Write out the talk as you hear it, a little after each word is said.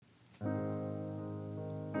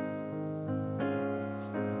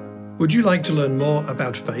Would you like to learn more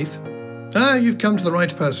about faith? You've come to the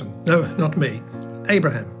right person. No, not me.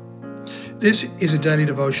 Abraham. This is a daily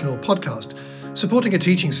devotional podcast supporting a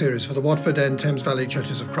teaching series for the Watford and Thames Valley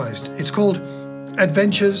Churches of Christ. It's called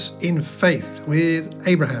Adventures in Faith with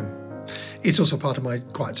Abraham. It's also part of my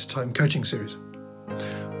Quiet Time coaching series.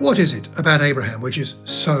 What is it about Abraham which is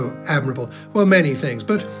so admirable? Well, many things,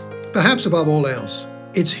 but perhaps above all else,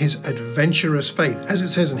 it's his adventurous faith. As it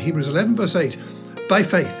says in Hebrews 11 verse 8, by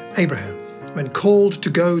faith, Abraham, when called to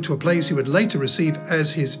go to a place he would later receive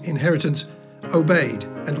as his inheritance, obeyed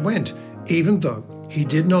and went, even though he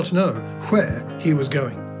did not know where he was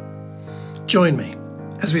going. Join me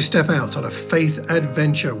as we step out on a faith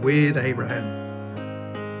adventure with Abraham.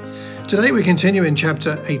 Today we continue in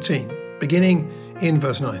chapter 18, beginning in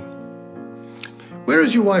verse 9. Where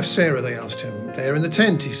is your wife Sarah? They asked him. There in the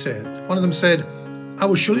tent, he said. One of them said, I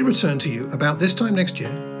will surely return to you about this time next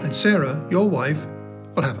year, and Sarah, your wife,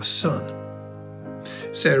 will have a son.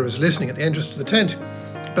 Sarah was listening at the entrance to the tent.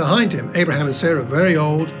 Behind him, Abraham and Sarah very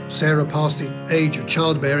old, Sarah past the age of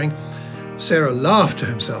childbearing. Sarah laughed to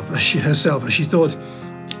herself as she thought,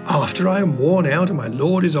 after I am worn out and my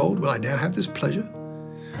Lord is old, will I now have this pleasure?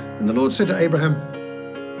 And the Lord said to Abraham,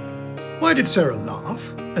 why did Sarah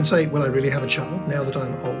laugh and say, will I really have a child now that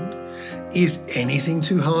I'm old? Is anything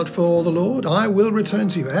too hard for the Lord? I will return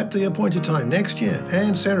to you at the appointed time next year,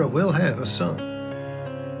 and Sarah will have a son.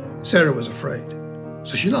 Sarah was afraid,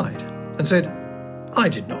 so she lied and said, I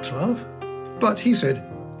did not laugh. But he said,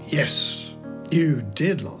 yes, you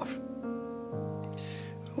did laugh.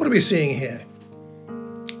 What are we seeing here?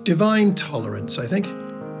 Divine tolerance, I think.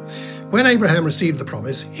 When Abraham received the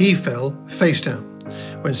promise, he fell face down.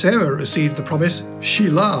 When Sarah received the promise,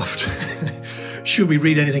 she laughed. Should we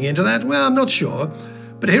read anything into that? Well, I'm not sure,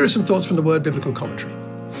 but here are some thoughts from the Word Biblical Commentary.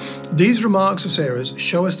 These remarks of Sarah's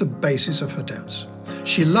show us the basis of her doubts.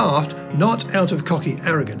 She laughed not out of cocky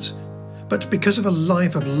arrogance, but because of a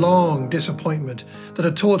life of long disappointment that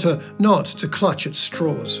had taught her not to clutch at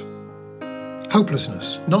straws.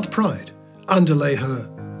 Hopelessness, not pride, underlay her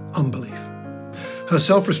unbelief. Her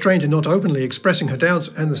self-restraint in not openly expressing her doubts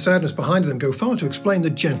and the sadness behind them go far to explain the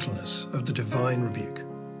gentleness of the divine rebuke.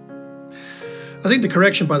 I think the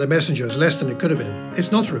correction by the messenger is less than it could have been.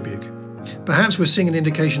 It's not a rebuke. Perhaps we're seeing an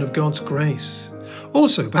indication of God's grace.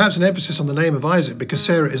 Also, perhaps an emphasis on the name of Isaac because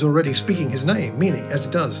Sarah is already speaking his name, meaning, as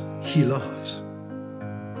it does, he laughs.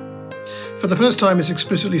 For the first time, it's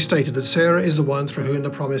explicitly stated that Sarah is the one through whom the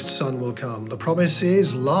promised son will come. The promise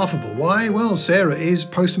is laughable. Why? Well, Sarah is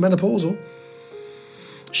postmenopausal.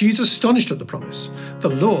 She's astonished at the promise. The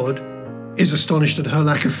Lord is astonished at her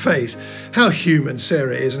lack of faith. How human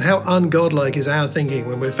Sarah is and how ungodlike is our thinking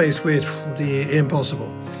when we're faced with the impossible.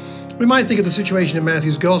 We might think of the situation in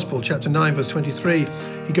Matthew's Gospel, chapter 9, verse 23.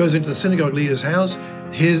 He goes into the synagogue leader's house,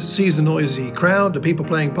 sees the noisy crowd, the people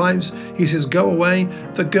playing pipes. He says, go away,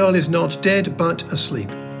 the girl is not dead, but asleep.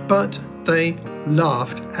 But they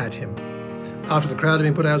laughed at him. After the crowd had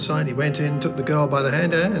been put outside, he went in, took the girl by the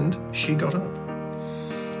hand, and she got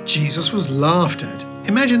up. Jesus was laughed at.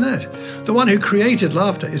 Imagine that. The one who created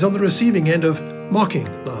laughter is on the receiving end of mocking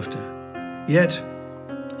laughter. Yet,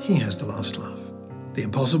 he has the last laugh. The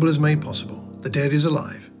impossible is made possible. The dead is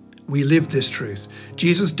alive. We live this truth.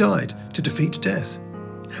 Jesus died to defeat death.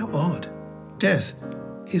 How odd. Death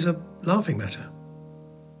is a laughing matter.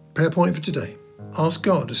 Prayer point for today. Ask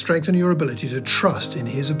God to strengthen your ability to trust in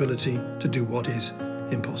his ability to do what is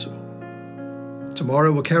impossible.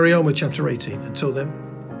 Tomorrow we'll carry on with chapter 18. Until then,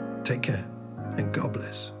 take care and God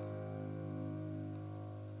bless.